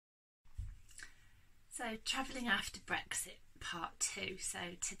So, travelling after Brexit, part 2. So,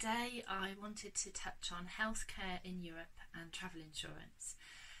 today I wanted to touch on healthcare in Europe and travel insurance.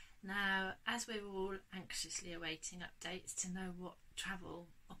 Now, as we're all anxiously awaiting updates to know what travel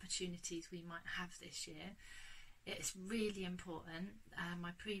opportunities we might have this year, it's really important.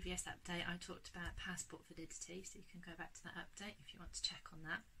 My previous update, I talked about passport validity, so you can go back to that update if you want to check on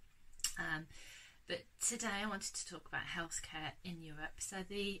that. But today I wanted to talk about healthcare in Europe. So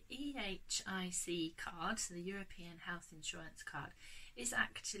the EHIC card, so the European Health Insurance Card, is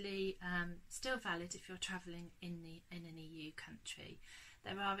actually still valid if you're travelling in an EU country.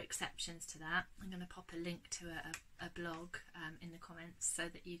 There are exceptions to that. I'm going to pop a link to a blog in the comments so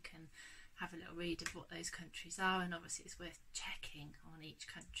that you can have a little read of what those countries are, and obviously it's worth checking on each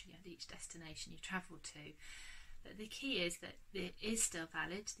country and each destination you travel to. But the key is that it is still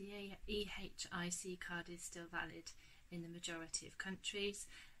valid. The EHIC card is still valid in the majority of countries.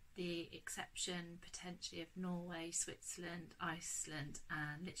 The exception potentially of Norway, Switzerland, Iceland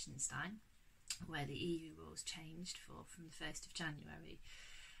and Liechtenstein, where the EU rules changed from the 1st of January.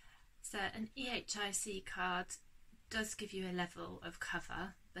 So an EHIC card does give you a level of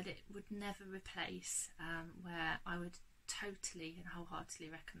cover, but it would never replace where I would totally and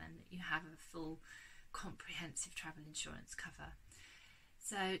wholeheartedly recommend that you have a full comprehensive travel insurance cover.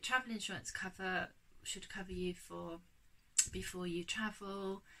 So travel insurance cover should cover you for before you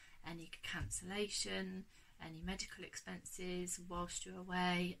travel, any cancellation, any medical expenses whilst you're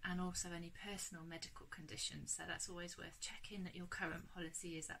away, and also any personal medical conditions. So that's always worth checking that your current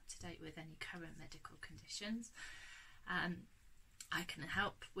policy is up to date with any current medical conditions. I can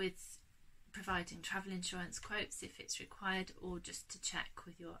help with providing travel insurance quotes if it's required, or just to check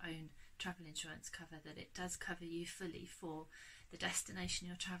with your own travel insurance cover that it does cover you fully for the destination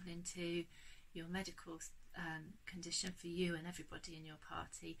you're travelling to, your medical condition for you and everybody in your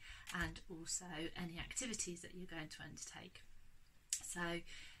party, and also any activities that you're going to undertake. So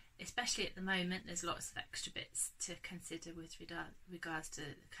especially at the moment, there's lots of extra bits to consider with regards to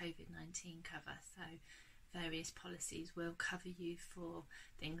COVID-19 cover. So various policies will cover you for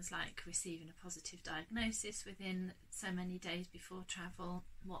things like receiving a positive diagnosis within so many days before travel,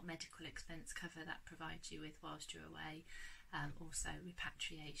 what medical expense cover that provides you with whilst you're away, also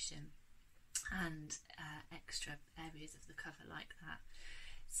repatriation and extra areas of the cover like that.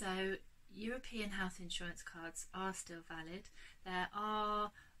 So European health insurance cards are still valid. There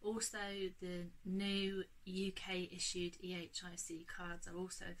are also the new UK issued EHIC cards are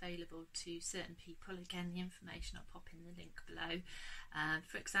also available to certain people. Again, the information I'll pop in the link below.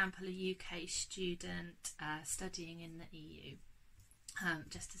 For example, a UK student studying in the EU,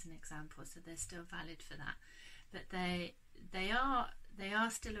 just as an example. So they're still valid for that. But they are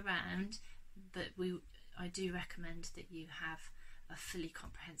still around. But I do recommend that you have a fully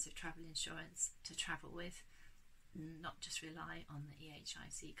comprehensive travel insurance to travel with, not just rely on the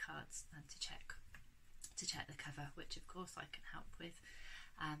EHIC cards, and to check the cover, which of course I can help with.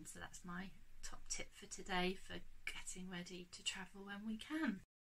 So that's my top tip for today for getting ready to travel when we can.